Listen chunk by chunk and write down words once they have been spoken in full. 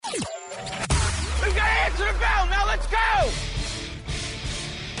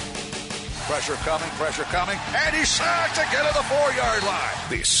Pressure coming, and he's sacked to get to the 4-yard line.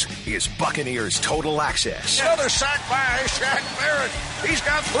 This is Buccaneers Total Access. Another sack by Shaq Barrett. He's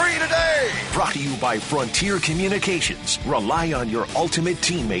got 3 today. Brought to you by Frontier Communications. Rely on your ultimate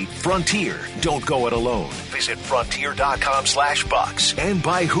teammate, Frontier. Don't go it alone. Visit Frontier.com/Bucks. And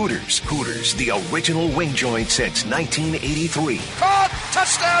by Hooters. Hooters, the original wing joint since 1983. Caught!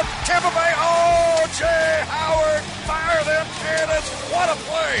 Touchdown! Tampa Bay! O.J. Howard! Fire them cannons! What a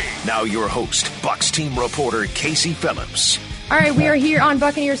play! Now your host, Bucks team reporter Casey Phillips. All right, we are here on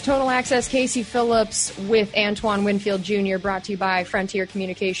Buccaneers Total Access. Casey Phillips with Antoine Winfield Jr., brought to you by Frontier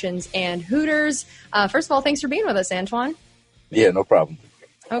Communications and Hooters. First of all, thanks for being with us, Antoine. Yeah, no problem.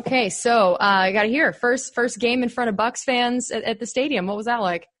 Okay, so I got to hear, first game in front of Bucks fans at the stadium. What was that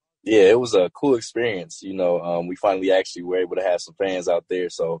like? Yeah, it was a cool experience. You know, we finally actually were able to have some fans out there.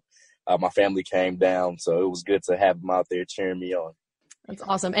 So my family came down, so it was good to have them out there cheering me on. That's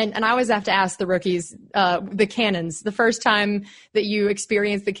awesome. And I always have to ask the rookies, the cannons, the first time that you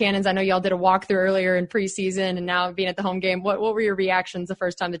experienced the cannons. I know y'all did a walkthrough earlier in preseason and now being at the home game. What were your reactions the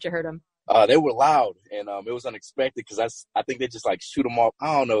first time that you heard them? They were loud, and it was unexpected because I think they just like shoot them off.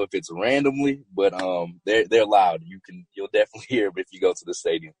 I don't know if it's randomly, but they're loud. You'll definitely hear them if you go to the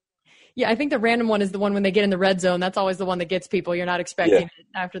stadium. Yeah, I think the random one is the one when they get in the red zone. That's always the one that gets people. You're not expecting it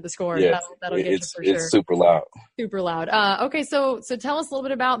after the score. Yeah. That'll get you for sure. It's super loud. Super loud. Okay, so tell us a little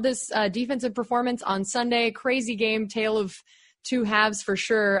bit about this defensive performance on Sunday. Crazy game, tale of two halves for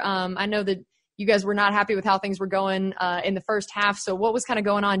sure. I know that you guys were not happy with how things were going in the first half. So what was kind of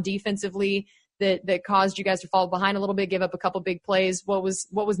going on defensively that caused you guys to fall behind a little bit, give up a couple big plays? What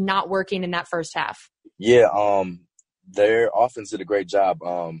was not working in that first half? Yeah, their offense did a great job.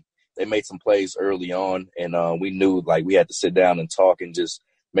 They made some plays early on, and we knew like we had to sit down and talk and just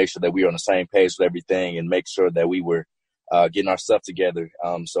make sure that we were on the same page with everything and make sure that we were getting our stuff together.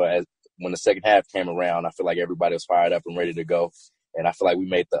 So when the second half came around, I feel like everybody was fired up and ready to go, and I feel like we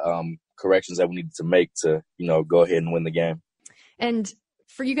made the corrections that we needed to make to go ahead and win the game. And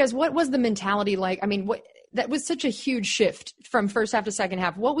for you guys, what was the mentality like? I mean, that was such a huge shift from first half to second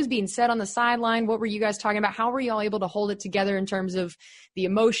half. What was being said on the sideline? What were you guys talking about? How were you all able to hold it together in terms of the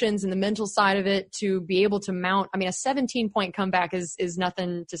emotions and the mental side of it to be able to mount? I mean, a 17-point comeback is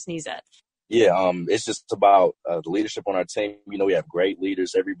nothing to sneeze at. Yeah, it's just about the leadership on our team. We have great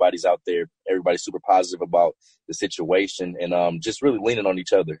leaders. Everybody's out there. Everybody's super positive about the situation and just really leaning on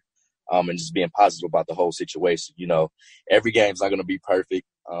each other and just being positive about the whole situation. Every game's not going to be perfect.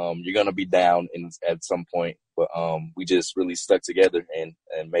 You're going to be down at some point, but we just really stuck together and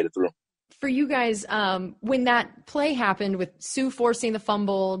made it through. For you guys, when that play happened with Sue forcing the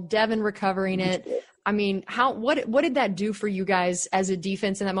fumble, Devin recovering it, I mean, what did that do for you guys as a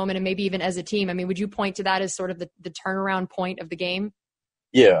defense in that moment and maybe even as a team? I mean, would you point to that as sort of the turnaround point of the game?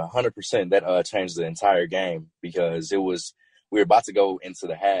 Yeah, 100%. That changed the entire game because we were about to go into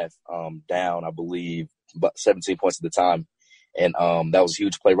the half down, I believe, about 17 points at the time. And that was a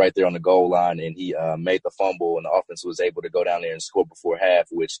huge play right there on the goal line. And he made the fumble, and the offense was able to go down there and score before half,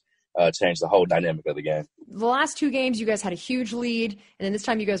 which changed the whole dynamic of the game. The last two games, you guys had a huge lead, and then this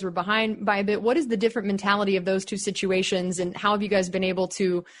time you guys were behind by a bit. What is the different mentality of those two situations, and how have you guys been able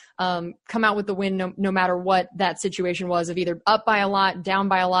to come out with the win no matter what that situation was, of either up by a lot, down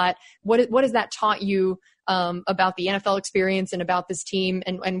by a lot? What has that taught you about the NFL experience and about this team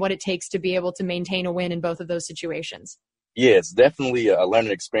and what it takes to be able to maintain a win in both of those situations? Yeah, it's definitely a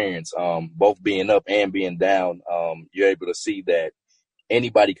learning experience, both being up and being down. You're able to see that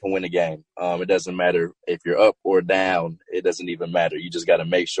anybody can win a game. It doesn't matter if you're up or down. It doesn't even matter. You just got to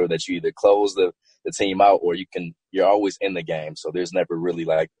make sure that you either close the team out or you're always in the game. So there's never really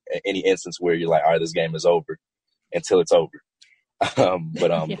like any instance where you're like, all right, this game is over until it's over.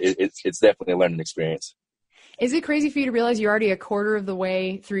 It's definitely a learning experience. Is it crazy for you to realize you're already a quarter of the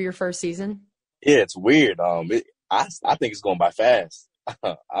way through your first season? Yeah, it's weird. I think it's going by fast.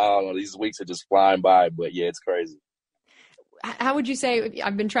 I don't know. These weeks are just flying by, but yeah, it's crazy. How would you say,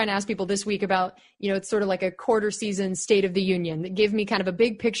 I've been trying to ask people this week about, it's sort of like a quarter season state of the union. Give me kind of a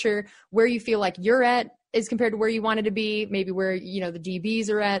big picture where you feel like you're at as compared to where you wanted to be, maybe where, the DBs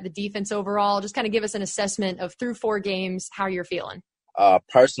are at, the defense overall. Just kind of give us an assessment of through 4 games, how you're feeling.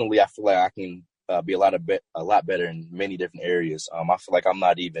 Personally, I feel like I can be a lot better in many different areas. I feel like I'm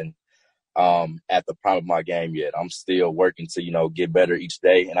not even at the prime of my game yet. I'm still working to, get better each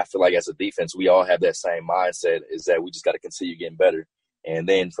day. And I feel like as a defense, we all have that same mindset, is that we just got to continue getting better. And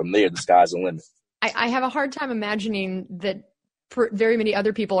then from there, the sky's the limit. I have a hard time imagining that very many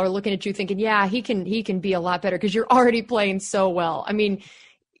other people are looking at you thinking, yeah, he can be a lot better because you're already playing so well. I mean,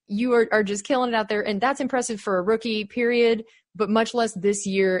 you are just killing it out there. And that's impressive for a rookie, period, but much less this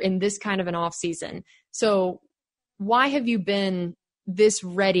year in this kind of an off season. So why have you been this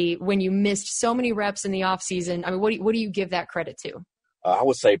ready when you missed so many reps in the off season? I mean, what do you give that credit to? I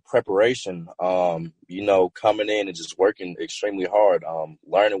would say preparation, coming in and just working extremely hard,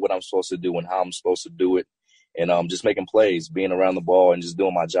 learning what I'm supposed to do and how I'm supposed to do it, and just making plays, being around the ball and just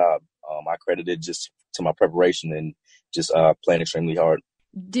doing my job. I credit it just to my preparation and just playing extremely hard.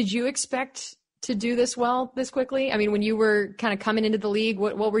 Did you expect to do this well this quickly? I mean, when you were kind of coming into the league,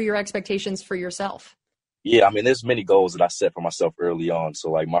 what were your expectations for yourself? Yeah, I mean, there's many goals that I set for myself early on.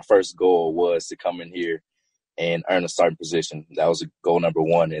 So, like, my first goal was to come in here and earn a starting position. That was goal number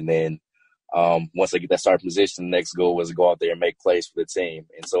one. And then once I get that starting position, the next goal was to go out there and make plays for the team.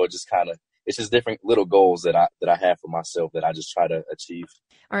 And so it's just different little goals that I have for myself that I just try to achieve.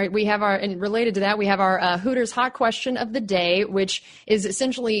 All right, and related to that, we have our Hooters Hot Question of the Day, which is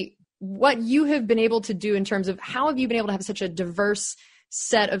essentially what you have been able to do in terms of how have you been able to have such a diverse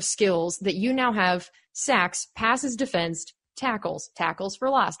set of skills that you now have sacks, passes defensed, tackles for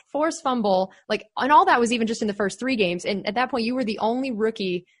loss, forced fumble, and all that was even just in the first 3 games. And at that point, you were the only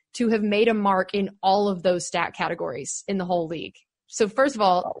rookie to have made a mark in all of those stat categories in the whole league. So first of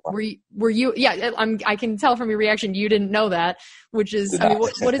all, were you? Yeah, I can tell from your reaction you didn't know that, which is, I mean,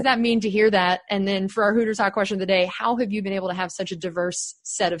 what does that mean to hear that? And then for our Hooters Hot Question of the Day, how have you been able to have such a diverse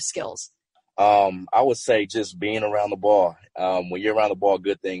set of skills? I would say just being around the ball. When you're around the ball,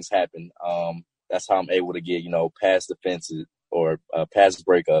 good things happen. That's how I'm able to get, pass defenses or pass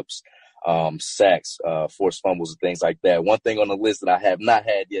breakups, sacks, forced fumbles, and things like that. One thing on the list that I have not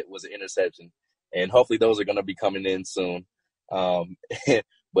had yet was an interception, and hopefully those are going to be coming in soon.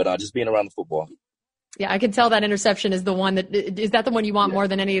 But just being around the football. Yeah, I can tell that interception is the one is that the one you want more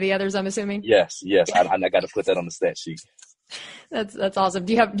than any of the others, I'm assuming? Yes. I got to put that on the stat sheet. That's awesome.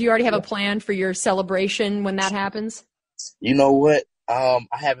 Do you already have a plan for your celebration when that happens? You know what? I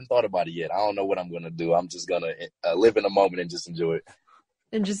haven't thought about it yet. I don't know what I'm going to do. I'm just going to live in the moment and just enjoy it.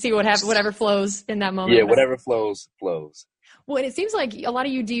 And just see what happens, whatever flows in that moment. Yeah, whatever flows. Well, and it seems like a lot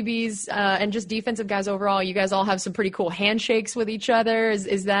of you DBs and just defensive guys overall, you guys all have some pretty cool handshakes with each other.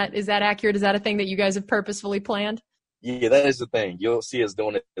 Is that accurate? Is that a thing that you guys have purposefully planned? Yeah, that is the thing. You'll see us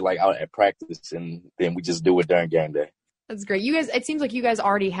doing it out at practice, and then we just do it during game day. That's great. You guys, it seems like you guys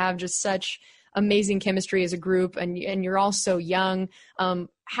already have just such amazing chemistry as a group, and you're all so young.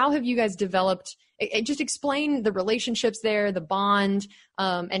 How have you guys developed? Just explain the relationships there, the bond,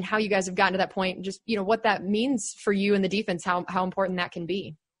 and how you guys have gotten to that point. Just what that means for you and the defense, how important that can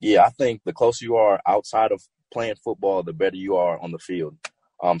be. Yeah, I think the closer you are outside of playing football, the better you are on the field.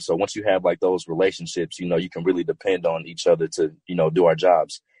 So once you have those relationships, you can really depend on each other to do our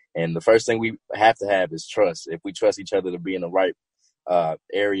jobs. And the first thing we have to have is trust. If we trust each other to be in the right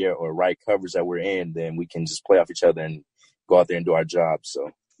area or right coverage that we're in, then we can just play off each other and go out there and do our jobs.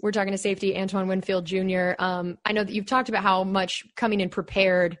 So. We're talking to safety Antoine Winfield Jr. I know that you've talked about how much coming in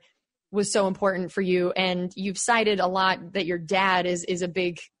prepared was so important for you, and you've cited a lot that your dad is a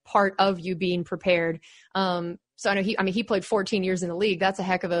big part of you being prepared. So I know he played 14 years in the league. That's a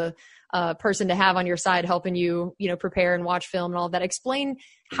heck of a person to have on your side, helping you, prepare and watch film and all that. Explain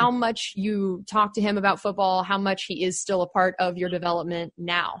how much you talk to him about football, how much he is still a part of your development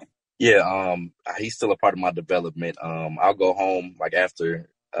now. Yeah, he's still a part of my development. I'll go home after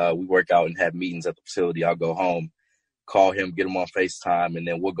we work out and have meetings at the facility. I'll go home, call him, get him on FaceTime, and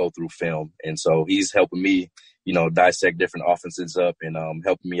then we'll go through film. And so he's helping me, dissect different offenses up and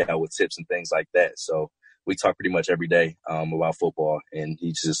helping me out with tips and things like that. So we talk pretty much every day about football, and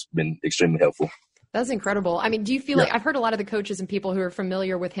he's just been extremely helpful. That's incredible. I mean, do you feel like I've heard a lot of the coaches and people who are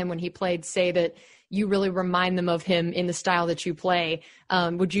familiar with him when he played say that you really remind them of him in the style that you play.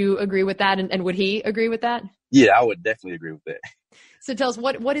 Would you agree with that? And would he agree with that? Yeah, I would definitely agree with that. So tell us,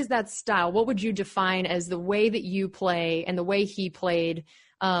 what is that style? What would you define as the way that you play and the way he played?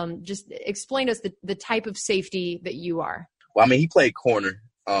 Just explain to us the type of safety that you are. Well, I mean, he played corner.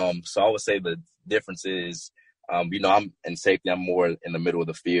 So I would say the difference is, I'm in safety. I'm more in the middle of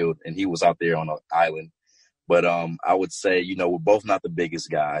the field, and he was out there on an island. But I would say, we're both not the biggest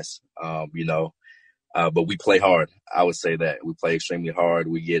guys, but we play hard. I would say that we play extremely hard.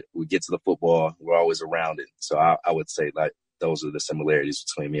 We get to the football. We're always around it. So I would say those are the similarities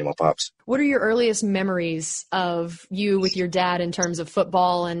between me and my pops. What are your earliest memories of you with your dad in terms of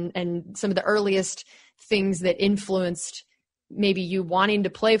football and some of the earliest things that influenced maybe you wanting to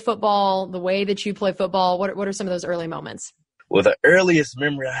play football, the way that you play football? What are some of those early moments? Well, the earliest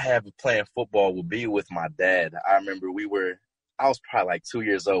memory I have of playing football would be with my dad. I remember I was probably 2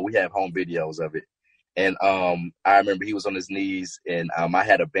 years old. We have home videos of it. And I remember he was on his knees, and I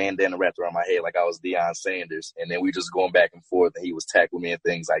had a bandana wrapped around my head like I was Deion Sanders. And then we just going back and forth, and he was tackling me and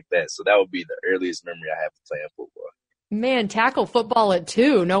things like that. So that would be the earliest memory I have of playing football. Man, tackle football at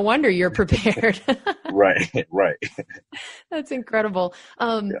 2. No wonder you're prepared. Right. That's incredible.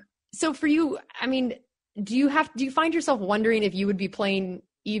 Yeah. So for you, I mean, do you find yourself wondering if you would be playing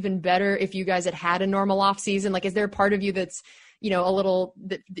even better if you guys had a normal off season? Like, is there a part of you that's,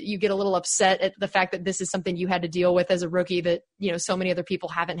 that you get a little upset at the fact that this is something you had to deal with as a rookie that, so many other people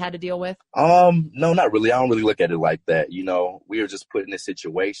haven't had to deal with? No, not really. I don't really look at it like that. We were just put in this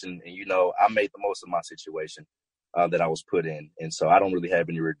situation, and, I made the most of my situation that I was put in. And so I don't really have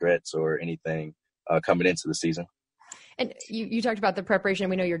any regrets or anything coming into the season. And you talked about the preparation.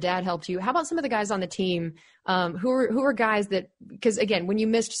 We know your dad helped you. How about some of the guys on the team who are guys that, because again, when you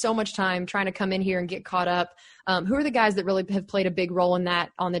missed so much time trying to come in here and get caught up, who are the guys that really have played a big role in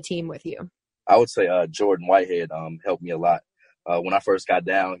that on the team with you? I would say Jordan Whitehead helped me a lot. When I first got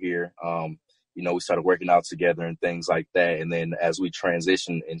down here, we started working out together and things like that. And then as we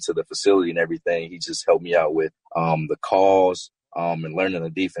transitioned into the facility and everything, he just helped me out with the calls, and learning the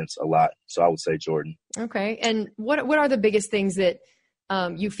defense a lot. So I would say Jordan. Okay. And what are the biggest things that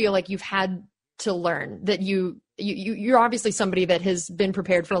you feel like you've had to learn that you're obviously somebody that has been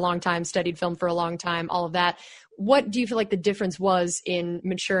prepared for a long time, studied film for a long time, all of that. What do you feel like the difference was in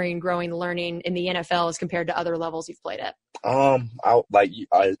maturing, growing, learning in the NFL as compared to other levels you've played at?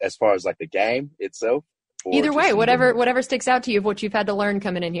 As far as like the game itself. Either way, whatever sticks out to you of what you've had to learn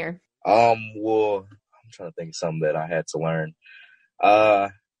coming in here. Well, I'm trying to think of something that I had to learn.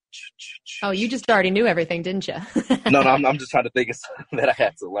 You just already knew everything, didn't you? No, I'm just trying to think of something that I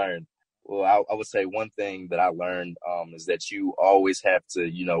had to learn. Well, I would say one thing that I learned is that you always have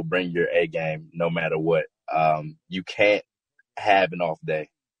to, bring your A game no matter what. You can't have an off day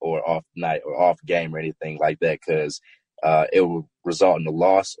or off night or off game or anything like that because it will result in a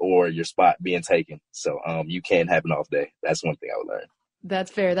loss or your spot being taken. So you can't have an off day. That's one thing I would learn.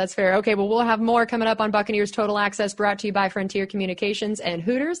 That's fair. Okay, well, we'll have more coming up on Buccaneers Total Access, brought to you by Frontier Communications and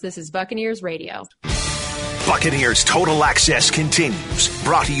Hooters. This is Buccaneers Radio. Buccaneers Total Access continues,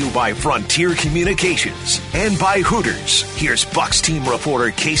 brought to you by Frontier Communications and by Hooters. Here's Bucs team reporter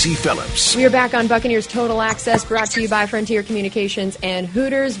Casey Phillips. We are back on Buccaneers Total Access, brought to you by Frontier Communications and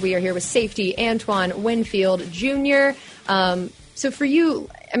Hooters. We are here with safety Antoine Winfield Jr. So for you,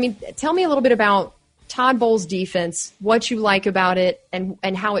 tell me a little bit about Todd Bowles' defense, what you like about it,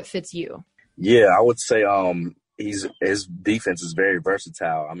 and how it fits you. Yeah, I would say his defense is very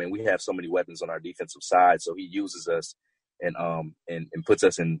versatile. We have so many weapons on our defensive side, so he uses us and puts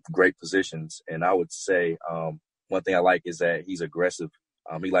us in great positions. And I would say one thing I like is that he's aggressive.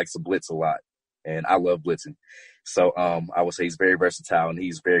 He likes to blitz a lot, and I love blitzing. So I would say he's very versatile, and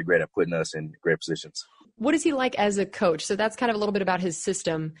he's very great at putting us in great positions. What is he like as a coach? So that's kind of a little bit about his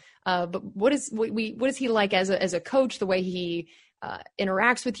system. But what is he like as a coach? The way he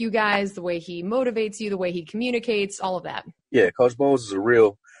interacts with you guys, the way he motivates you, the way he communicates, all of that. Yeah, Coach Bowles is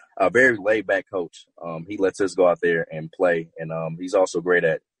a very laid back coach. He lets us go out there and play, and he's also great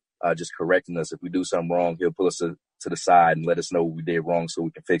at just correcting us. If we do something wrong, he'll pull us to the side and let us know what we did wrong so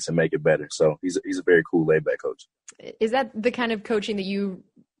we can fix and make it better. So he's a very cool laid back coach. Is that the kind of coaching that you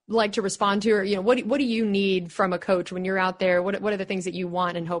like to respond to, or what do you need from a coach when you're out there? What are the things that you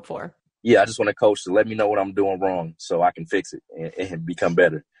want and hope for? Yeah, I just want a coach to let me know what I'm doing wrong so I can fix it and become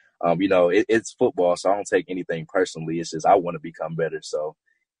better. It's football, so I don't take anything personally. It's just I want to become better. So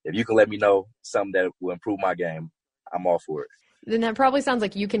if you can let me know something that will improve my game, I'm all for it. Then that probably sounds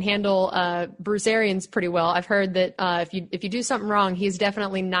like you can handle Bruce Arians pretty well. I've heard that if you do something wrong, he's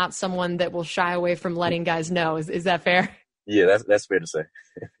definitely not someone that will shy away from letting guys know. Is that fair? Yeah, that's fair to say.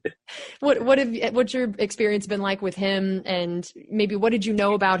 What's your experience been like with him, and maybe what did you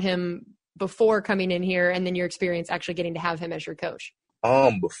know about him before coming in here, and then your experience actually getting to have him as your coach?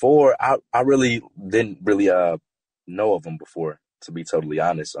 Before I really didn't know of him before, to be totally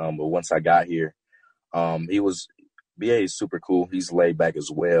honest. But once I got here, BA is super cool. He's laid back as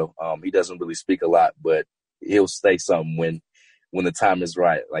well. He doesn't really speak a lot, but he'll say something when the time is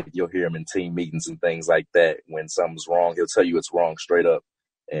right. Like you'll hear him in team meetings and things like that. When something's wrong, he'll tell you it's wrong straight up.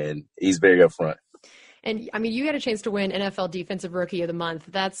 And he's very upfront. And you had a chance to win NFL Defensive Rookie of the Month.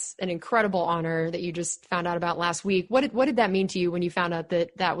 That's an incredible honor that you just found out about last week. What did that mean to you when you found out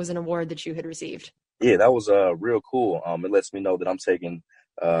that was an award that you had received? Yeah, that was real cool. It lets me know that I'm taking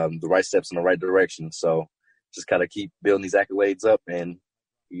the right steps in the right direction. So just kind of keep building these accolades up, and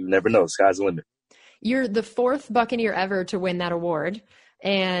you never know. The sky's the limit. You're the fourth Buccaneer ever to win that award,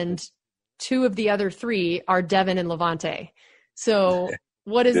 and two of the other three are Devin and Levante. So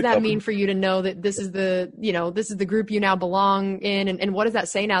What does Good that company. mean for you to know that this is the group you now belong in? And what does that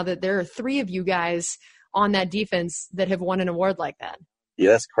say now that there are 3 of you guys on that defense that have won an award like that?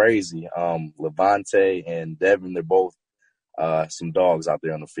 Yeah, that's crazy. Levante and Devin, they're both some dogs out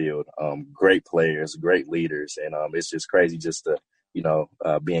there on the field. Great players, great leaders, and it's just crazy just to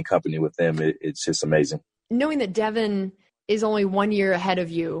be in company with them. It's just amazing. Knowing that Devin is only 1 year ahead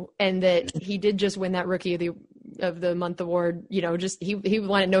of you and that he did just win that Rookie of the Month award, just he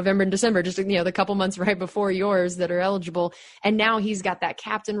won it November and December, just the couple months right before yours that are eligible, and now he's got that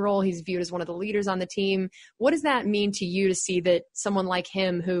captain role. He's viewed as one of the leaders on the team. What does that mean to you to see that someone like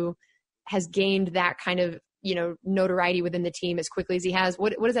him, who has gained that kind of notoriety within the team as quickly as he has,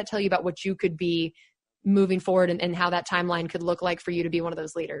 what does that tell you about what you could be moving forward and how that timeline could look like for you to be one of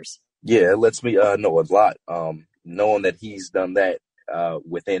those leaders? Yeah, it lets me know a lot. Knowing that he's done that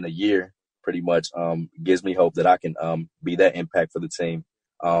within a year pretty much gives me hope that I can be that impact for the team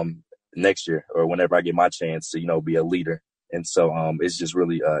next year or whenever I get my chance to be a leader. And so it's just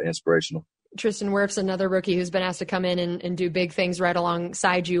really inspirational. Tristan Wirf's another rookie who's been asked to come in and do big things right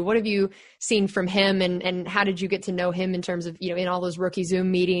alongside you. What have you seen from him, and how did you get to know him in terms of, in all those rookie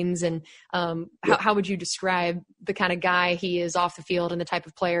Zoom meetings, and how would you describe the kind of guy he is off the field and the type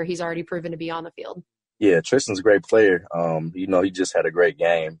of player he's already proven to be on the field? Yeah, Tristan's a great player. He just had a great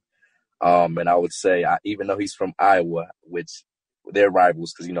game. And I would say, even though he's from Iowa, which they're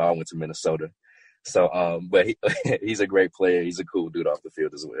rivals because, I went to Minnesota. So, but he's a great player. He's a cool dude off the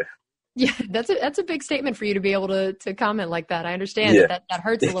field as well. Yeah, that's a big statement for you to be able to comment like that. I understand that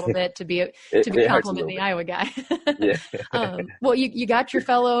hurts a little bit to be complimenting the Iowa guy. Yeah. Well, you got your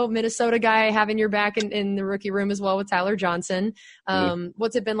fellow Minnesota guy having your back in the rookie room as well with Tyler Johnson.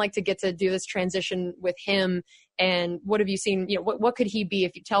 What's it been like to get to do this transition with him? And what have you seen? What could he be?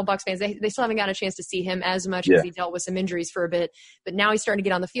 If you tell Bucs fans, they still haven't gotten a chance to see him as much because he dealt with some injuries for a bit, but now he's starting to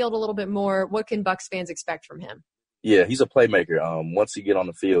get on the field a little bit more. What can Bucs fans expect from him? Yeah, he's a playmaker. Once he get on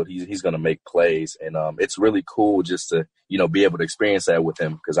the field, he's going to make plays, and it's really cool just to be able to experience that with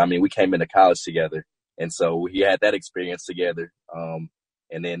him. Because we came into college together, and so we had that experience together.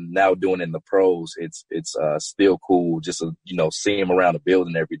 And then now doing it in the pros, it's still cool just to see him around the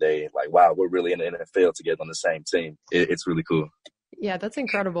building every day. Like, wow, we're really in the NFL together on the same team. It's really cool. Yeah, that's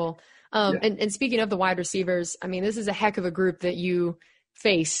incredible. And speaking of the wide receivers, this is a heck of a group that you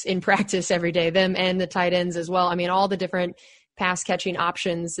face in practice every day, them and the tight ends as well. All the different pass catching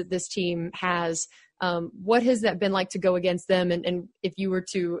options that this team has. What has that been like to go against them? And if you were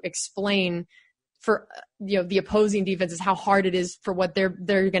to explain for the opposing defenses how hard it is for what they're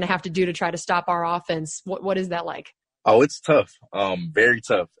going to have to do to try to stop our offense, what is that like? Oh, it's tough. Very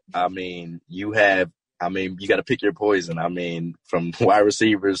tough. You got to pick your poison. From wide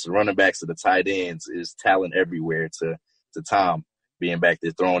receivers, running backs to the tight ends, is talent everywhere to Tom being back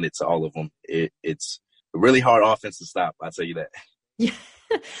there throwing it to all of them. It's a really hard offense to stop. I'll tell you that. Yeah.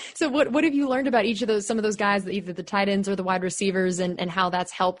 So what have you learned about some of those guys, either the tight ends or the wide receivers, and how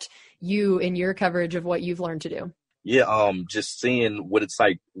that's helped you in your coverage of what you've learned to do? Yeah. Just seeing what it's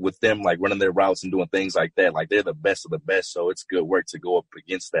like with them, like running their routes and doing things like that. Like, they're the best of the best. So it's good work to go up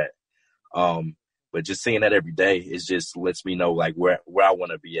against that. But just seeing that every day, it just lets me know like where I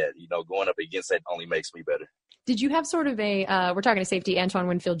want to be at. Going up against that only makes me better. Did you have sort of we're talking to safety Antoine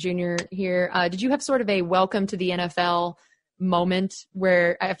Winfield Jr. here. Did you have sort of a welcome to the NFL moment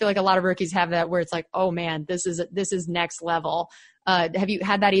where I feel like a lot of rookies have that, where it's like, oh man, this is next level? Have you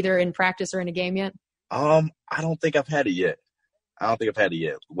had that either in practice or in a game yet? I don't think I've had it yet.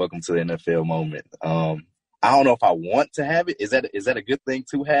 Welcome to the NFL moment. I don't know if I want to have it. Is that a good thing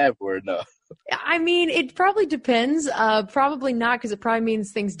to have or no? It probably depends. Probably not, because it probably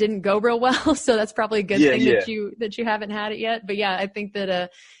means things didn't go real well. So that's probably a good thing that you haven't had it yet. But yeah, I think that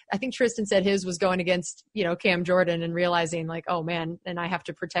I think Tristan said his was going against Cam Jordan and realizing like, oh man, and I have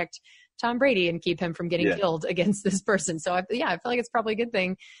to protect Tom Brady and keep him from getting killed against this person. So I feel like it's probably a good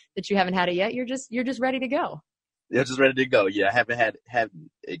thing that you haven't had it yet. You're just ready to go. Yeah, just ready to go. Yeah, I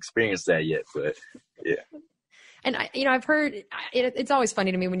haven't experienced that yet, but yeah. And I've heard it's always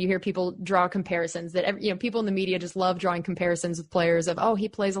funny to me when you hear people draw comparisons that people in the media just love drawing comparisons with players of, oh, he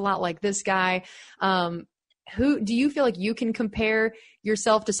plays a lot like this guy. Who do you feel like you can compare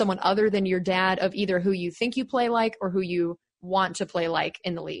yourself to someone other than your dad, of either who you think you play like or who you want to play like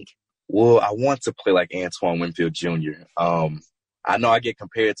in the league? Well, I want to play like Antoine Winfield Jr. I know I get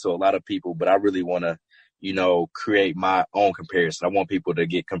compared to a lot of people, but I really want to create my own comparison. I want people to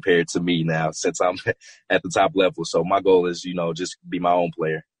get compared to me now since I'm at the top level. So my goal is, just be my own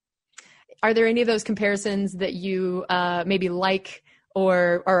player. Are there any of those comparisons that you maybe like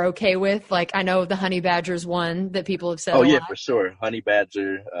or are okay with? Like, I know the Honey Badger's one that people have said. Oh, yeah, for sure. Honey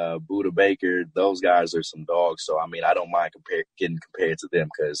Badger, Buda Baker, those guys are some dogs. So, I mean, I don't mind getting compared to them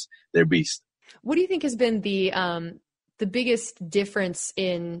because they're beasts. What do you think has been the biggest difference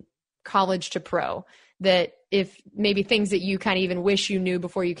in college to pro? That if maybe things that you kind of even wish you knew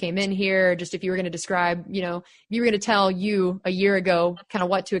before you came in here, just if you were going to describe, if you were going to tell you a year ago kind of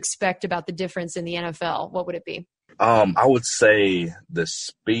what to expect about the difference in the NFL, what would it be? I would say the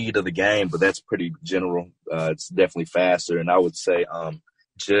speed of the game, but that's pretty general. It's definitely faster. And I would say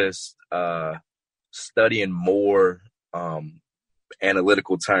just studying more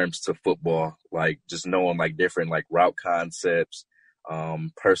analytical terms to football, like just knowing like different like route concepts,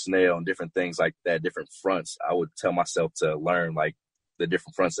 personnel and different things like that, different fronts. I would tell myself to learn like the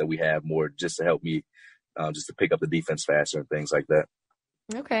different fronts that we have more just to help me just to pick up the defense faster and things like that.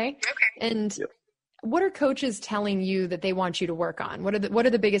 Okay. And what are coaches telling you that they want you to work on? What are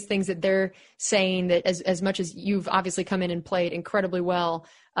the biggest things that they're saying that as much as you've obviously come in and played incredibly well,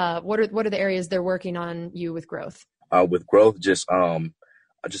 what are the areas they're working on you with growth? With growth, just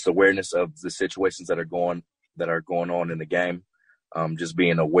awareness of the situations that are going on in the game. Just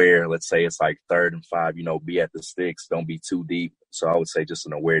being aware, let's say it's like 3rd and 5, be at the sticks, don't be too deep. So I would say just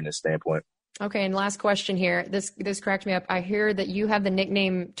an awareness standpoint. Okay, and last question here. This cracked me up. I hear that you have the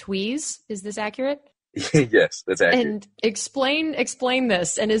nickname Tweez. Is this accurate? Yes, that's accurate. And explain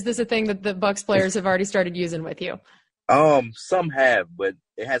this. And is this a thing that the Bucs players have already started using with you? Some have, but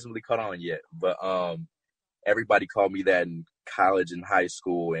it hasn't really caught on yet. But everybody called me that in college and high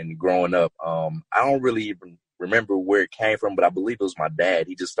school and growing up. I don't really even remember where it came from, but I believe it was my dad.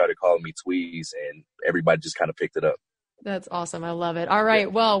 He just started calling me Tweez, and everybody just kind of picked it up. That's awesome. I love it. All right.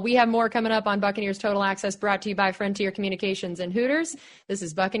 Yeah. Well, we have more coming up on Buccaneers Total Access, brought to you by Frontier Communications and Hooters. This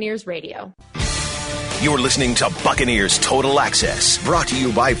is Buccaneers Radio. You're listening to Buccaneers Total Access, brought to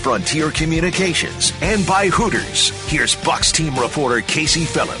you by Frontier Communications and by Hooters. Here's Bucs team reporter Casey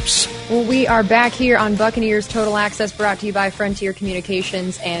Phillips. Well, we are back here on Buccaneers Total Access, brought to you by Frontier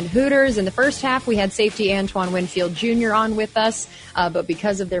Communications and Hooters. In the first half, we had safety Antoine Winfield Jr. on with us, but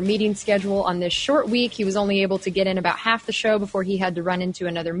because of their meeting schedule on this short week, he was only able to get in about half the show before he had to run into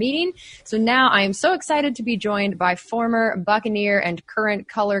another meeting. So now I am so excited to be joined by former Buccaneer and current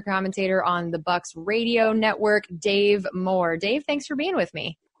color commentator on the Bucs Radio Network, Dave Moore. Dave, thanks for being with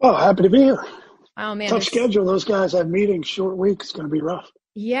me. Oh, happy to be here. Oh, man. Tough schedule. Those guys have meetings, short week. It's going to be rough.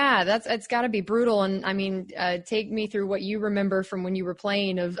 Yeah, it's got to be brutal. And I mean, take me through what you remember from when you were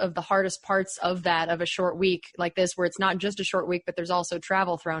playing of the hardest parts of a short week like this, where it's not just a short week, but there's also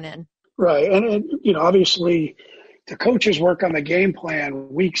travel thrown in. Right. And obviously the coaches work on the game plan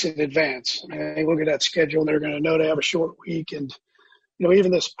weeks in advance. I mean, they look at that schedule and they're going to know they have a short week. And,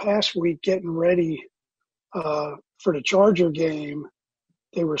 even this past week, getting ready for the Charger game,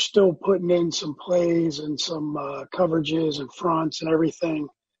 they were still putting in some plays and some coverages and fronts and everything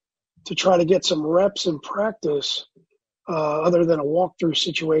to try to get some reps in practice other than a walkthrough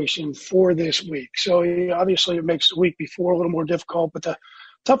situation for this week. So obviously it makes the week before a little more difficult, but the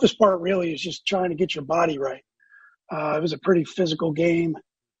toughest part really is just trying to get your body right. It was a pretty physical game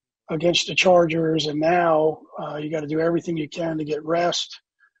against the Chargers, and now you got to do everything you can to get rest,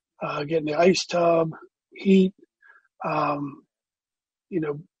 get in the ice tub, heat, and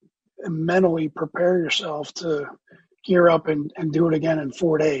mentally prepare yourself to gear up and do it again in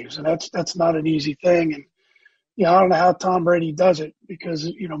 4 days. And that's not an easy thing. And, I don't know how Tom Brady does it because,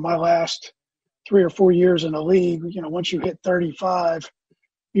 my last 3 or 4 years in the league, once you hit 35,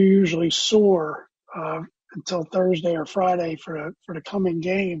 you usually soar until Thursday or Friday for the coming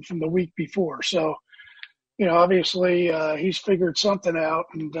game from the week before. So, obviously he's figured something out.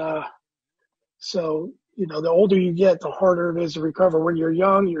 And so, the older you get, the harder it is to recover. When you're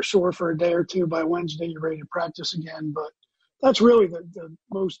young, you're sore for a day or two. By Wednesday, you're ready to practice again. But that's really the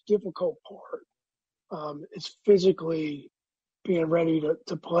most difficult part is physically being ready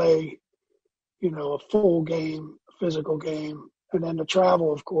to play, a full game, physical game. And then the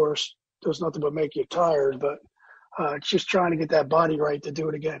travel, of course, does nothing but make you tired. But it's just trying to get that body right to do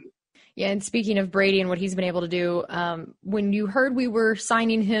it again. Yeah, and speaking of Brady and what he's been able to do, when you heard we were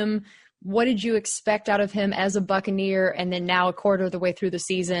signing him, what did you expect out of him as a Buccaneer? And then now a quarter of the way through the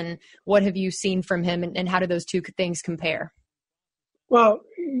season, what have you seen from him and how do those two things compare? Well,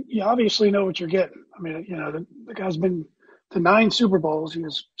 you obviously know what you're getting. I mean, the guy's been to 9 Super Bowls. He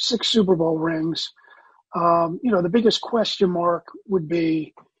has 6 Super Bowl rings. The biggest question mark would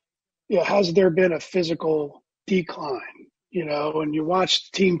be, has there been a physical decline? And you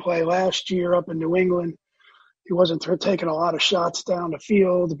watched the team play last year up in New England. He wasn't taking a lot of shots down the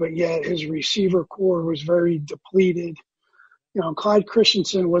field, but yet his receiver core was very depleted. Clyde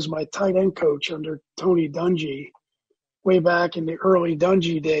Christensen was my tight end coach under Tony Dungy way back in the early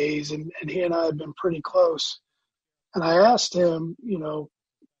Dungy days, and he and I had been pretty close. And I asked him,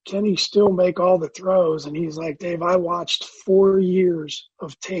 can he still make all the throws? And he's like, Dave, I watched 4 years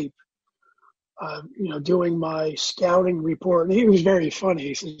of tape, doing my scouting report. And he was very funny.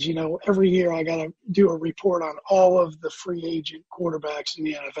 He says, every year I got to do a report on all of the free agent quarterbacks in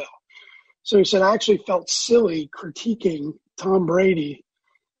the NFL. So he said, I actually felt silly critiquing Tom Brady,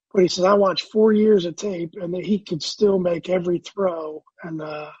 but he said, I watched 4 years of tape and that he could still make every throw. And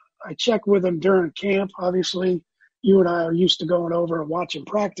I checked with him during camp. Obviously, you and I are used to going over and watching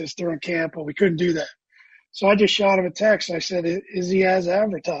practice during camp, but we couldn't do that. So I just shot him a text. I said, is he as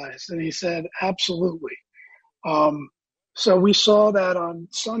advertised? And he said, absolutely. So we saw that on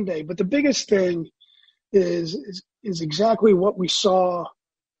Sunday. But the biggest thing is exactly what we saw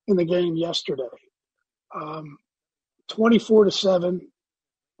in the game yesterday. 24-7,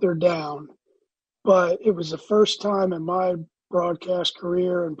 they're down. But it was the first time in my broadcast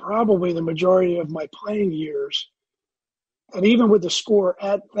career and probably the majority of my playing years, and even with the score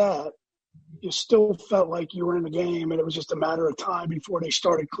at that, you still felt like you were in the game and it was just a matter of time before they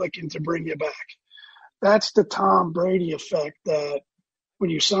started clicking to bring you back. That's the Tom Brady effect, that when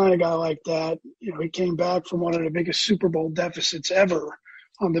you sign a guy like that, he came back from one of the biggest Super Bowl deficits ever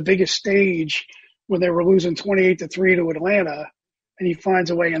on the biggest stage when they were losing 28-3 to Atlanta, and he finds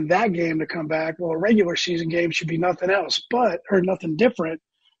a way in that game to come back. Well, a regular season game should be nothing else, or nothing different.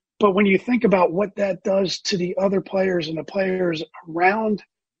 But when you think about what that does to the other players and the players around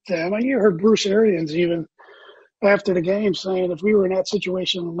them, you heard Bruce Arians even after the game saying if we were in that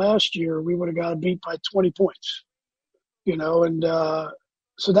situation last year, we would have got beat by 20 points, and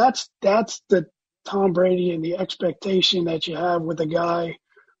so that's the Tom Brady and the expectation that you have with a guy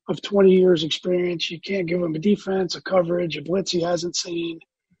of 20 years experience. You can't give him a defense, a coverage, a blitz he hasn't seen.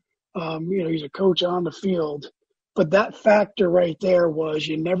 He's a coach on the field. But that factor right there was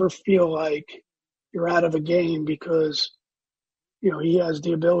you never feel like you're out of a game because, he has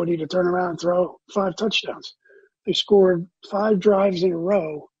the ability to turn around and throw 5 touchdowns. They scored 5 drives in a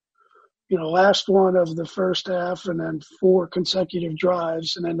row, last one of the first half and then 4 consecutive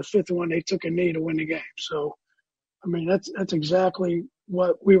drives. And then the 5th one, they took a knee to win the game. So, that's exactly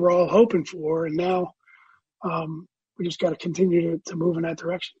what we were all hoping for. And now we just got to continue to move in that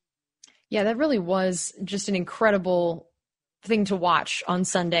direction. Yeah, that really was just an incredible thing to watch on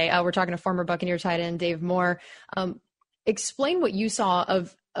Sunday. We're talking to former Buccaneer tight end Dave Moore. Explain what you saw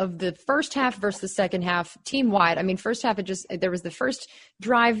of the first half versus the second half team-wide. First half, there was the first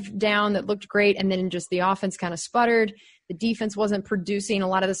drive down that looked great, and then just the offense kind of sputtered. The defense wasn't producing a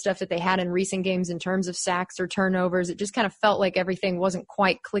lot of the stuff that they had in recent games in terms of sacks or turnovers. It just kind of felt like everything wasn't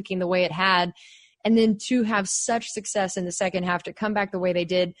quite clicking the way it had. And then to have such success in the second half, to come back the way they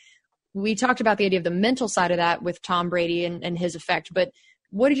did. We talked about the idea of the mental side of that with Tom Brady and his effect, but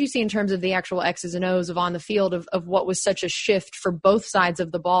what did you see in terms of the actual X's and O's of on the field of what was such a shift for both sides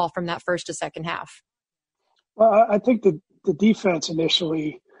of the ball from that first to second half? Well, I think the defense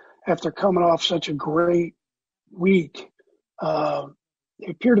initially, after coming off such a great week, it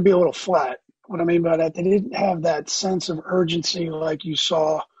appeared to be a little flat. What I mean by that, they didn't have that sense of urgency like you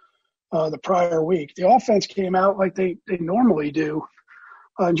saw the prior week. The offense came out like they normally do,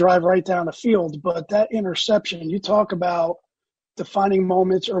 and drive right down the field. But that interception, you talk about defining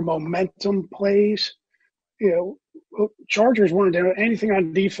moments or momentum plays. Chargers weren't doing anything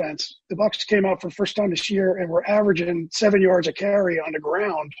on defense. The Bucs came out for the first time this year and were averaging 7 yards a carry on the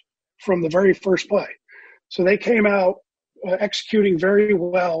ground from the very first play. So they came out executing very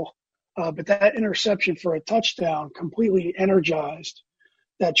well. But that interception for a touchdown completely energized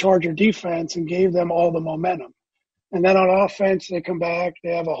that Charger defense and gave them all the momentum. And then on offense, they come back,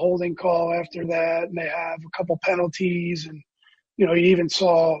 they have a holding call after that, and they have a couple penalties. And, you even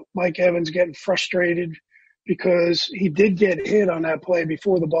saw Mike Evans getting frustrated because he did get hit on that play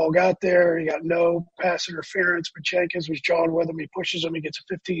before the ball got there. He got no pass interference, but Jenkins was jawing with him. He pushes him, he gets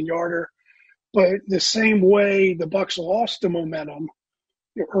a 15-yarder. But the same way the Bucs lost the momentum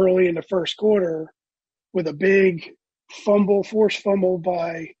early in the first quarter with a big forced fumble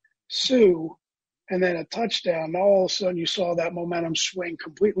by Sue, and then a touchdown. Now all of a sudden you saw that momentum swing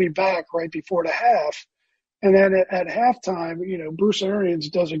completely back right before the half. And then at halftime, Bruce Arians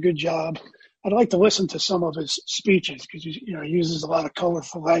does a good job. I'd like to listen to some of his speeches because, he uses a lot of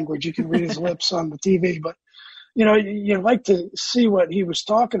colorful language. You can read his lips on the TV, but, you like to see what he was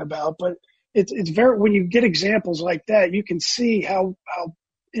talking about. But it's very, when you get examples like that, you can see how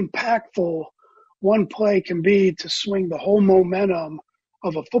impactful one play can be to swing the whole momentum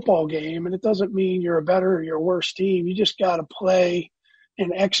of a football game, and it doesn't mean you're a better or you're a worse team. You just got to play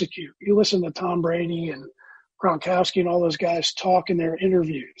and execute. You listen to Tom Brady and Gronkowski and all those guys talk in their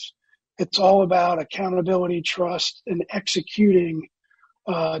interviews. It's all about accountability, trust, and executing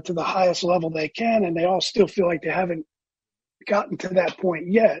to the highest level they can, and they all still feel like they haven't gotten to that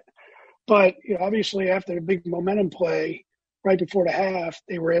point yet. But obviously, after the big momentum play right before the half,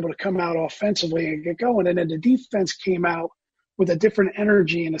 they were able to come out offensively and get going. And then the defense came out with a different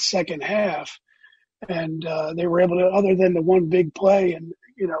energy in the second half. And they were able to, other than the one big play, and,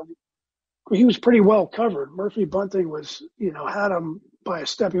 he was pretty well covered. Murphy Bunting was, had him by a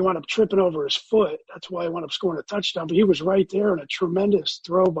step. He wound up tripping over his foot. That's why he wound up scoring a touchdown. But he was right there, and a tremendous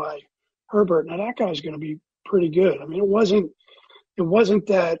throw by Herbert. Now, that guy's going to be pretty good. I mean, it wasn't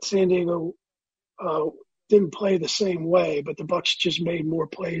that San Diego didn't play the same way, but the Bucs just made more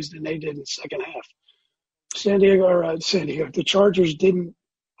plays than they did in the second half. The Chargers didn't.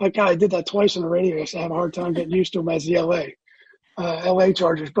 That guy did that twice on the radio. I have a hard time getting used to him as the LA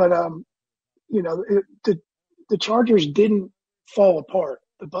Chargers. But the Chargers didn't fall apart.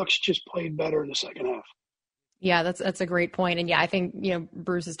 The Bucs just played better in the second half. Yeah, that's a great point. And yeah, I think,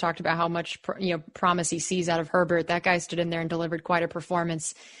 Bruce has talked about how much, promise he sees out of Herbert. That guy stood in there and delivered quite a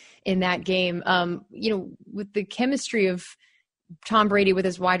performance in that game. With the chemistry of Tom Brady with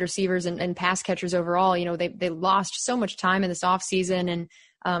his wide receivers and pass catchers overall, they lost so much time in this offseason. And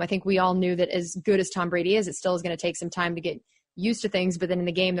I think we all knew that as good as Tom Brady is, it still is going to take some time to get used to things. But then in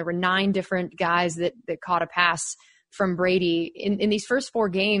the game, there were 9 different guys that caught a pass from Brady. In these first 4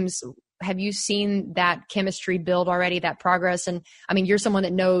 games, have you seen that chemistry build already, that progress? And I mean, you're someone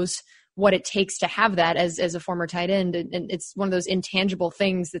that knows what it takes to have that as a former tight end. And it's one of those intangible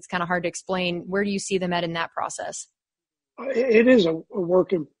things that's kind of hard to explain. Where do you see them at in that process? It is a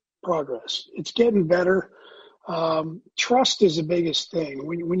work in progress. It's getting better. Trust is the biggest thing.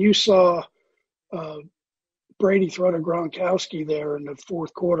 When you saw Brady throw to Gronkowski there in the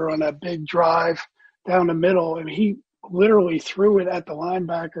fourth quarter on that big drive down the middle, and he literally threw it at the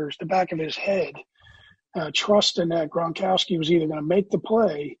linebackers, the back of his head, trusting that Gronkowski was either going to make the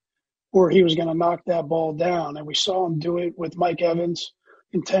play or he was going to knock that ball down. And we saw him do it with Mike Evans,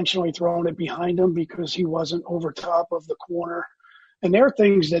 intentionally throwing it behind him because he wasn't over top of the corner. And there are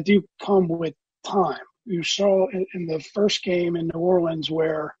things that do come with time. You saw in the first game in New Orleans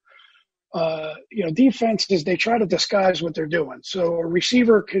where, defenses, they try to disguise what they're doing. So a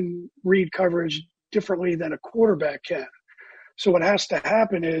receiver can read coverage differently than a quarterback can. So what has to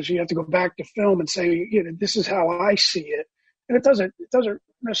happen is you have to go back to film and say, this is how I see it. And it doesn't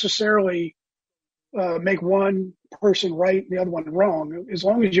necessarily make one person right and the other one wrong. As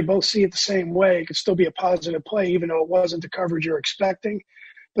long as you both see it the same way, it could still be a positive play, even though it wasn't the coverage you're expecting.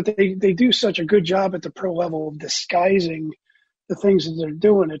 But they do such a good job at the pro level of disguising the things that they're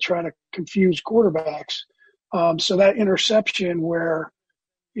doing to try to confuse quarterbacks. So that interception where,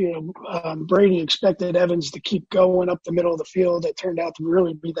 Brady expected Evans to keep going up the middle of the field, that turned out to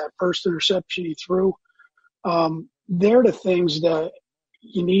really be that first interception he threw. They're the things that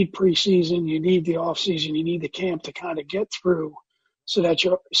you need preseason, you need the offseason, you need the camp to kind of get through so that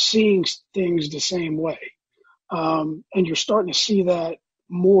you're seeing things the same way. And you're starting to see that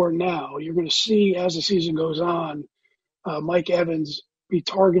more now. You're going to see, as the season goes on, Mike Evans be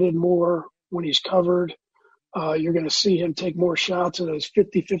targeted more when he's covered. You're going to see him take more shots of those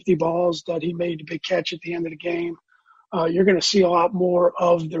 50-50 balls that he made the big catch at the end of the game. You're going to see a lot more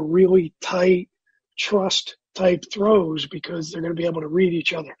of the really tight trust type throws because they're going to be able to read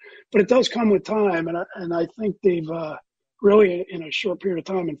each other. But it does come with time, and I think they've really, in a short period of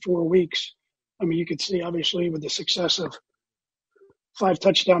time, in 4 weeks, I mean, you could see obviously with the success of 5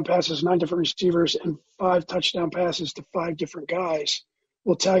 touchdown passes, 9 different receivers, and 5 touchdown passes to 5 different guys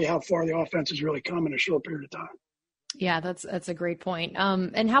will tell you how far the offense has really come in a short period of time. Yeah, that's a great point.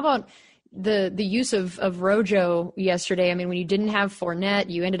 And how about the use of Rojo yesterday? I mean, when you didn't have Fournette,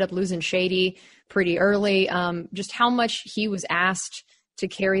 you ended up losing Shady pretty early. Just how much he was asked to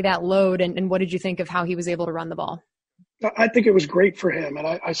carry that load, and what did you think of how he was able to run the ball? I think it was great for him. And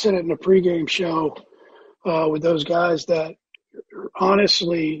I said it in a pregame show with those guys that,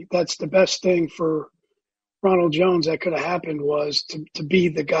 honestly, that's the best thing for Ronald Jones that could have happened was to be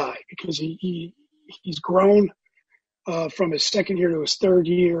the guy, because he's grown from his second year to his third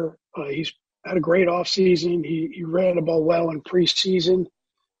year. He's had a great offseason. He ran the ball well in preseason.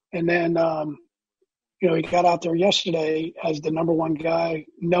 And then, he got out there yesterday as the number one guy,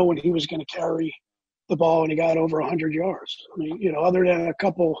 knowing he was going to carry the ball, and he got over 100 yards. I mean, other than a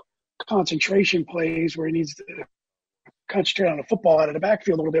couple concentration plays where he needs to concentrate on the football out of the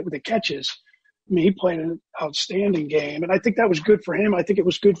backfield a little bit with the catches, I mean, he played an outstanding game, and I think that was good for him. I think it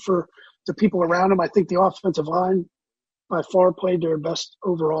was good for the people around him. I think the offensive line by far played their best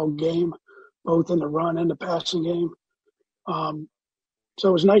overall game, both in the run and the passing game. So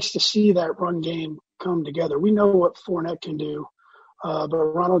it was nice to see that run game come together. We know what Fournette can do, but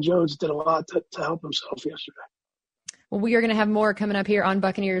Ronald Jones did a lot to help himself yesterday. Well, we are going to have more coming up here on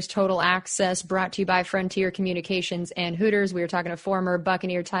Buccaneers Total Access, brought to you by Frontier Communications and Hooters. We are talking to former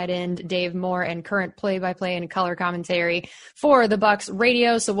Buccaneer tight end Dave Moore and current play-by-play and color commentary for the Bucs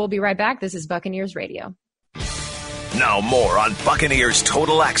Radio. So we'll be right back. This is Buccaneers Radio. Now more on Buccaneers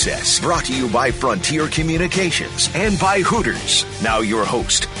Total Access, brought to you by Frontier Communications and by Hooters. Now your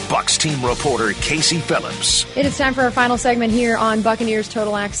host, Bucs team reporter Casey Phillips. It is time for our final segment here on Buccaneers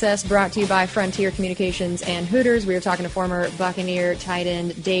Total Access, brought to you by Frontier Communications and Hooters. We are talking to former Buccaneer tight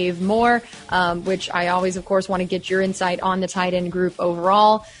end Dave Moore, which I always, of course, want to get your insight on the tight end group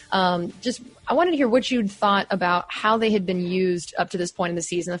overall. I wanted to hear what you'd thought about how they had been used up to this point in the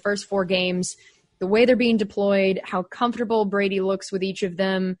season, the first 4 games, the way they're being deployed, how comfortable Brady looks with each of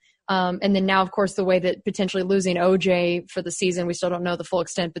them, and then now, of course, the way that potentially losing OJ for the season, we still don't know the full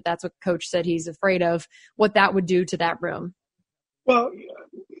extent, but that's what Coach said he's afraid of, what that would do to that room. Well,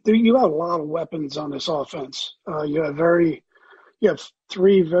 you have a lot of weapons on this offense. You have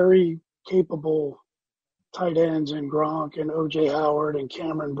 3 very capable tight ends in Gronk and O.J. Howard and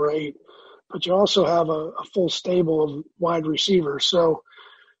Cameron Brate, but you also have a full stable of wide receivers. So,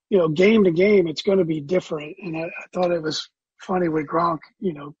 game to game, it's going to be different. And I thought it was funny with Gronk,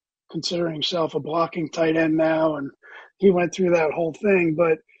 considering himself a blocking tight end now, and he went through that whole thing.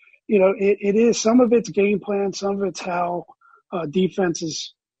 But, it is some of it's game plan, some of it's how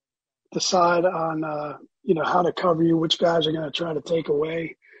defenses decide on, how to cover you, which guys are going to try to take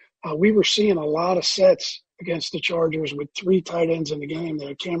away. We were seeing a lot of sets against the Chargers with 3 tight ends in the game. They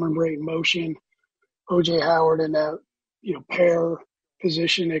had Cameron Brate in motion, O.J. Howard in that, pair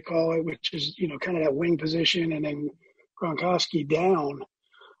position they call it, which is, kind of that wing position, and then Gronkowski down.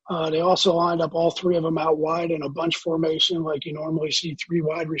 They also lined up all 3 of them out wide in a bunch formation like you normally see 3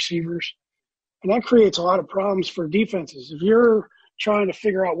 wide receivers. And that creates a lot of problems for defenses. If you're trying to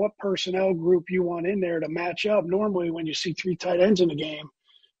figure out what personnel group you want in there to match up, normally when you see 3 tight ends in the game,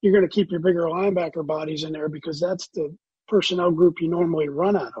 you're going to keep your bigger linebacker bodies in there because that's the personnel group you normally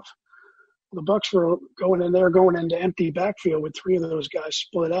run out of. The Bucs were going into empty backfield with 3 of those guys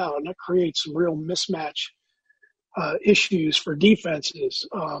split out, and that creates some real mismatch issues for defenses.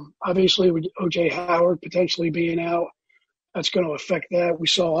 Obviously, with O.J. Howard potentially being out, that's going to affect that. We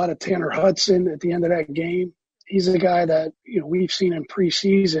saw a lot of Tanner Hudson at the end of that game. He's a guy that we've seen in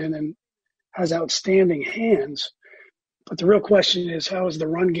preseason and has outstanding hands. But the real question is, how is the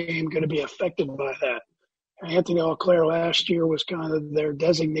run game going to be affected by that? Anthony Auclair last year was kind of their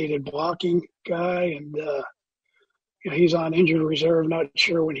designated blocking guy, and he's on injured reserve, not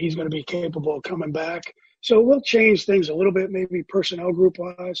sure when he's going to be capable of coming back. So we'll change things a little bit, maybe personnel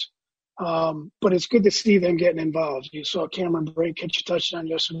group-wise, but it's good to see them getting involved. You saw Cameron Brate catch a touchdown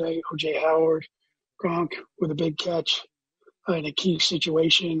yesterday, O.J. Howard, Gronk with a big catch in a key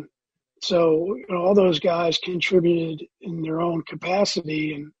situation. So all those guys contributed in their own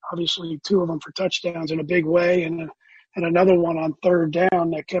capacity, and obviously 2 of them for touchdowns in a big way, and another one on 3rd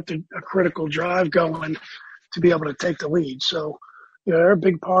down that kept a critical drive going to be able to take the lead. So, they're a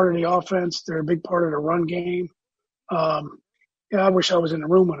big part of the offense. They're a big part of the run game. I wish I was in the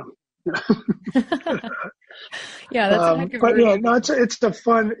room with them. Yeah, that's but it's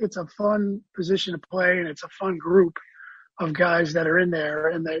a fun position to play, and it's a fun group of guys that are in there,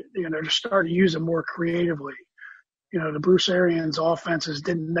 and they're starting to use them more creatively. The Bruce Arians offenses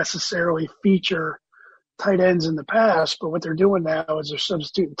didn't necessarily feature tight ends in the past, but what they're doing now is they're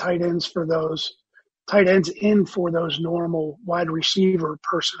substituting tight ends for those normal wide receiver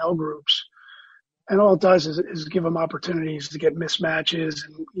personnel groups. And all it does is give them opportunities to get mismatches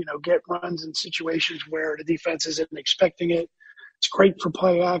and, get runs in situations where the defense isn't expecting it. It's great for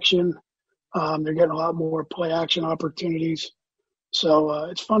play action. They're getting a lot more play action opportunities. So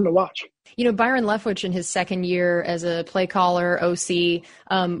it's fun to watch. Byron Leftwich in his 2nd year as a play caller, OC,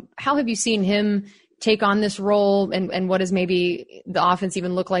 how have you seen him take on this role, and what does maybe the offense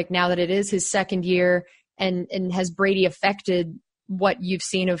even look like now that it is his 2nd year, and has Brady affected what you've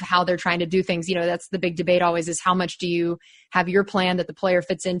seen of how they're trying to do things? That's the big debate always, is how much do you have your plan that the player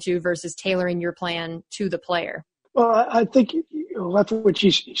fits into versus tailoring your plan to the player? Well, I think Leftwich,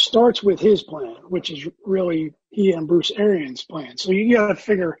 he starts with his plan, which is really he and Bruce Arians' plan. So you got to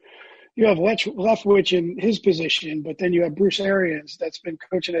figure you have Leftwich in his position, but then you have Bruce Arians that's been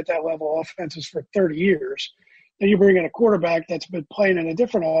coaching at that level offenses for 30 years. Then you bring in a quarterback that's been playing in a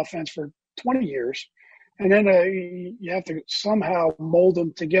different offense for 20 years. And then you have to somehow mold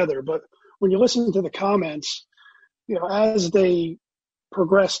them together. But when you listen to the comments, as they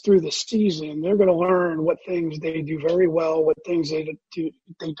progress through the season, they're going to learn what things they do very well, what things they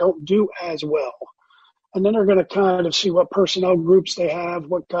don't do as well. And then they're going to kind of see what personnel groups they have,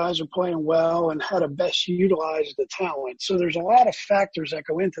 what guys are playing well, and how to best utilize the talent. So there's a lot of factors that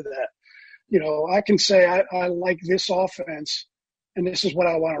go into that. I can say I like this offense and this is what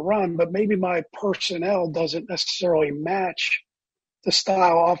I want to run, but maybe my personnel doesn't necessarily match the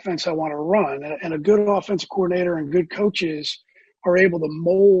style offense I want to run. And a good offensive coordinator and good coaches are able to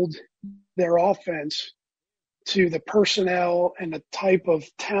mold their offense to the personnel and the type of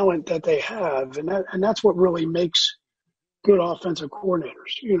talent that they have. And that's what really makes good offensive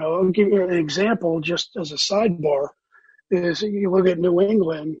coordinators. I'll give you an example just as a sidebar is you look at New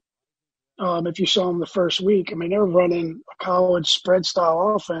England. If you saw them the first week, they're running a college spread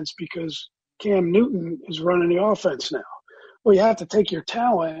style offense because Cam Newton is running the offense now. Well, you have to take your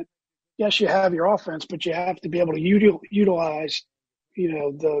talent. Yes, you have your offense, but you have to be able to utilize,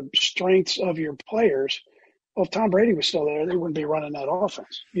 the strengths of your players. Well, if Tom Brady was still there, they wouldn't be running that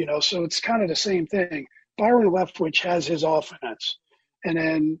offense, So it's kind of the same thing. Byron Leftwich has his offense. And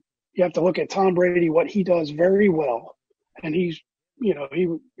then you have to look at Tom Brady, what he does very well. And he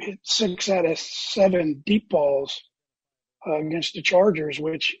hit 6 out of 7 deep balls against the Chargers,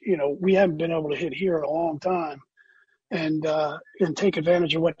 which, we haven't been able to hit here in a long time, and take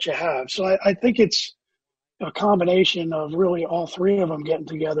advantage of what you have. So I think it's a combination of really all three of them getting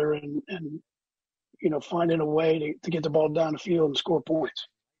together and finding a way to get the ball down the field and score points.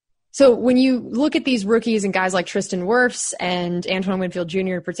 So when you look at these rookies and guys like Tristan Wirfs and Antoine Winfield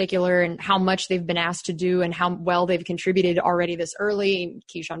Jr. in particular, and how much they've been asked to do and how well they've contributed already this early,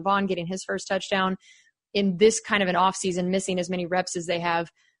 Keyshawn Vaughn getting his first touchdown in this kind of an offseason, missing as many reps as they have,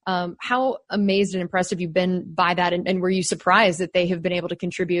 how amazed and impressed have you been by that? And were you surprised that they have been able to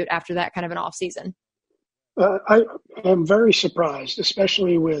contribute after that kind of an offseason? I am very surprised,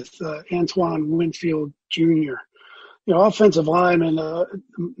 especially with Antoine Winfield Jr. Offensive linemen,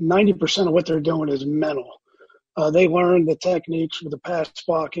 90% of what they're doing is mental. They learn the techniques for the pass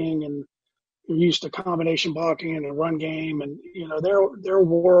blocking, and they're used to combination blocking and a run game. And, their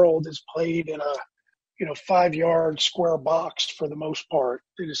world is played in a 5-yard square box for the most part.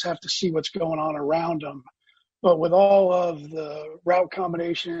 They just have to see what's going on around them. But with all of the route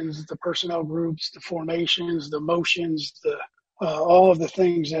combinations, the personnel groups, the formations, the motions, all of the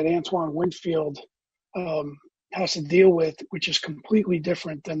things that Antoine Winfield has to deal with, which is completely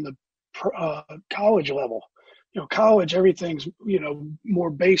different than the college level. College, everything's, more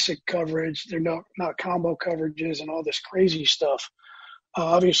basic coverage. They're not combo coverages and all this crazy stuff.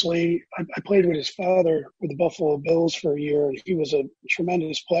 Obviously, I played with his father with the Buffalo Bills for a year, and he was a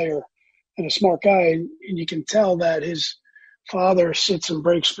tremendous player and a smart guy. And you can tell that his father sits and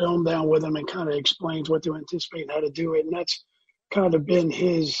breaks film down with him and kind of explains what to anticipate and how to do it. And that's kind of been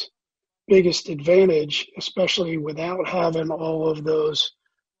his biggest advantage, especially without having all of those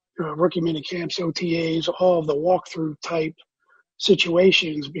rookie mini camps, OTAs, all of the walkthrough type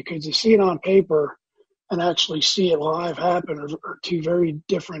situations, because to see it on paper and actually see it live happen are two very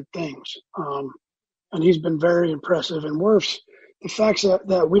different things. And he's been very impressive. And Wirfs, the fact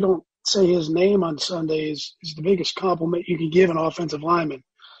that we don't say his name on Sundays is the biggest compliment you can give an offensive lineman.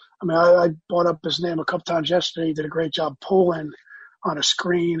 I brought up his name a couple times yesterday. He did a great job pulling on a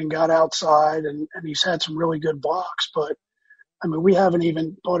screen and got outside, and he's had some really good blocks. But, we haven't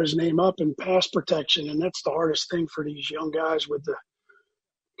even brought his name up in pass protection, and that's the hardest thing for these young guys with the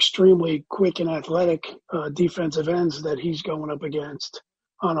extremely quick and athletic defensive ends that he's going up against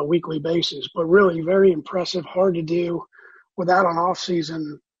on a weekly basis. But really very impressive, hard to do without an off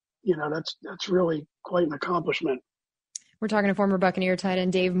season. That's really quite an accomplishment. We're talking to former Buccaneer tight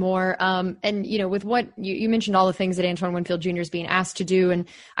end Dave Moore. And, with what you mentioned, all the things that Antoine Winfield Jr. is being asked to do. And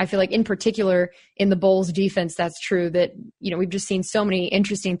I feel like in particular in the Bulls defense, that's true that, we've just seen so many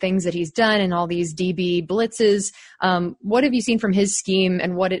interesting things that he's done and all these DB blitzes. What have you seen from his scheme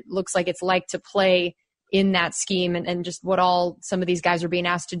and what it looks like it's like to play in that scheme and just what all some of these guys are being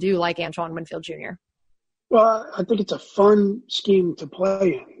asked to do, like Antoine Winfield Jr.? Well, I think it's a fun scheme to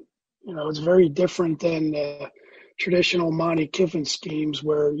play in. It's very different than traditional Monty Kiffin schemes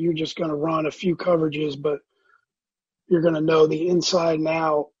where you're just going to run a few coverages, but you're going to know the inside and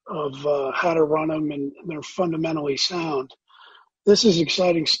out of how to run them, and they're fundamentally sound. This is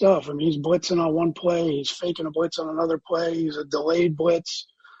exciting stuff. He's blitzing on one play. He's faking a blitz on another play. He's a delayed blitz,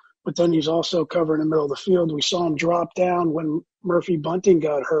 but then he's also covering the middle of the field. We saw him drop down when Murphy Bunting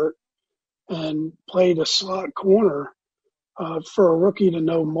got hurt and played a slot corner For a rookie to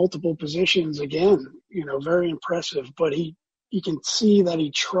know multiple positions, again, very impressive. But you can see that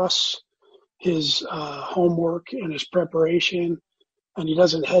he trusts his homework and his preparation, and he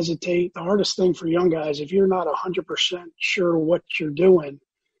doesn't hesitate. The hardest thing for young guys, if you're not 100% sure what you're doing,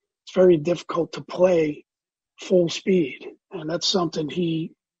 it's very difficult to play full speed. And that's something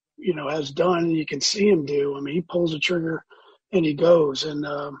he, has done, and you can see him do. I mean, he pulls the trigger and he goes, and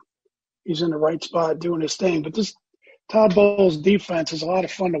he's in the right spot doing his thing. But this Todd Bowles defense is a lot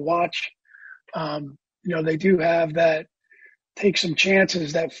of fun to watch. They do have that take some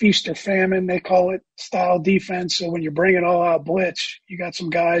chances, that feast or famine, they call it, style defense. So when you bring it all out blitz, you got some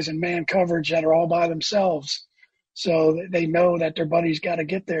guys in man coverage that are all by themselves. So they know that their buddy's got to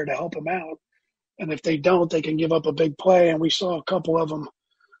get there to help them out. And if they don't, they can give up a big play. And we saw a couple of them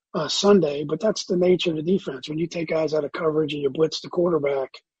Sunday, but that's the nature of the defense. When you take guys out of coverage and you blitz the quarterback,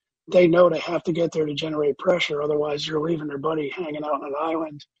 they know they have to get there to generate pressure. Otherwise, you're leaving their buddy hanging out on an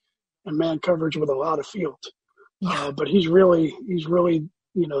island and man coverage with a lot of field. But he's really,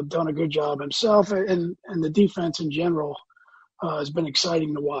 done a good job himself, and the defense in general has been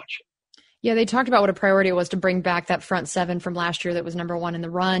exciting to watch. Yeah, they talked about what a priority it was to bring back that front seven from last year that was number one in the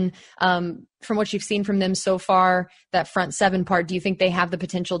run. From what you've seen from them so far, that front seven part, do you think they have the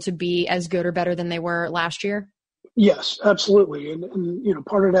potential to be as good or better than they were last year? Yes, absolutely. And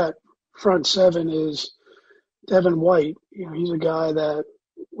part of that front seven is Devin White. He's a guy that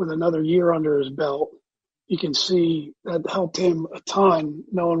with another year under his belt, you can see that helped him a ton,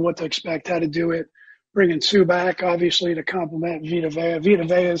 knowing what to expect, how to do it. Bringing Sue back, obviously, to complement Vita Vea. Vita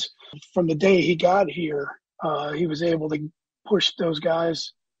Vea's, from the day he got here, he was able to push those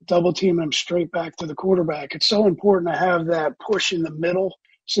guys, double team them straight back to the quarterback. It's so important to have that push in the middle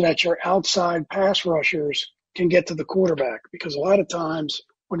so that your outside pass rushers can get to the quarterback. Because a lot of times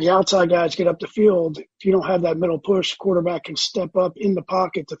when the outside guys get up the field, if you don't have that middle push, the quarterback can step up in the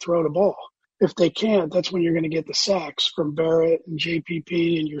pocket to throw the ball. If they can't, that's when you're going to get the sacks from Barrett and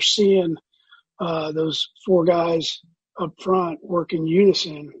JPP, and you're seeing those four guys up front work in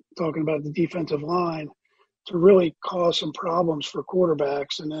unison, talking about the defensive line, to really cause some problems for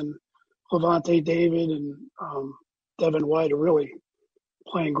quarterbacks. And then Levante David and Devin White are really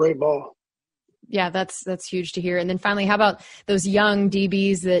playing great ball. Yeah, that's huge to hear. And then finally, how about those young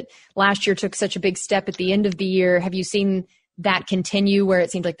DBs that last year took such a big step at the end of the year? Have you seen that continue, where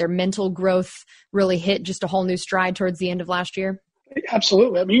it seemed like their mental growth really hit just a whole new stride towards the end of last year?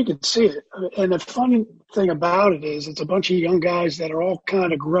 Absolutely. I mean, you can see it. And the funny thing about it is it's a bunch of young guys that are all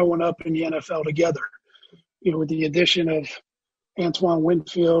kind of growing up in the NFL together. With the addition of Antoine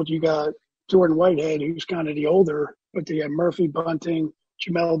Winfield, you got Jordan Whitehead, who's kind of the older, but you have Murphy Bunting,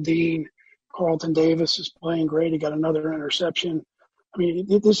 Jamel Dean, Carlton Davis is playing great. He got another interception. I mean,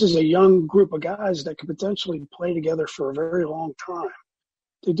 this is a young group of guys that could potentially play together for a very long time.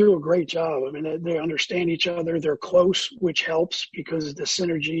 They do a great job. I mean, they understand each other. They're close, which helps because the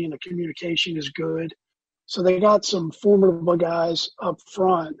synergy and the communication is good. So they got some formidable guys up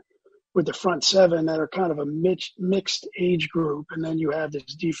front with the front seven that are kind of a mixed age group. And then you have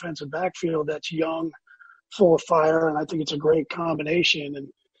this defensive backfield that's young, full of fire, and I think it's a great combination. And,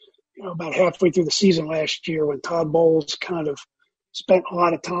 about halfway through the season last year, when Todd Bowles kind of spent a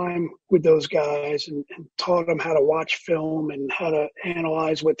lot of time with those guys and taught them how to watch film and how to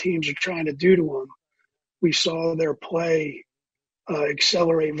analyze what teams are trying to do to them, we saw their play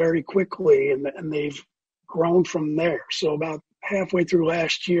accelerate very quickly, and they've grown from there. So about halfway through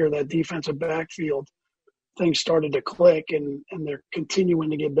last year, that defensive backfield, things started to click, and they're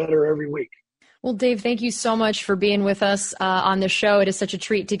continuing to get better every week. Well, Dave, thank you so much for being with us on the show. It is such a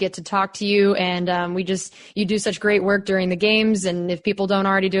treat to get to talk to you, and you do such great work during the games, and if people don't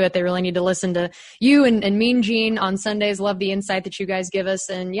already do it, they really need to listen to you and Mean Gene on Sundays. Love the insight that you guys give us,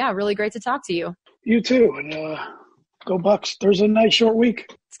 and yeah, really great to talk to you. You too, and go Bucks. Thursday night, short week.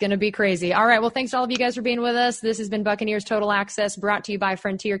 It's going to be crazy. All right, well, thanks to all of you guys for being with us. This has been Buccaneers Total Access, brought to you by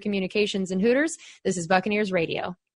Frontier Communications and Hooters. This is Buccaneers Radio.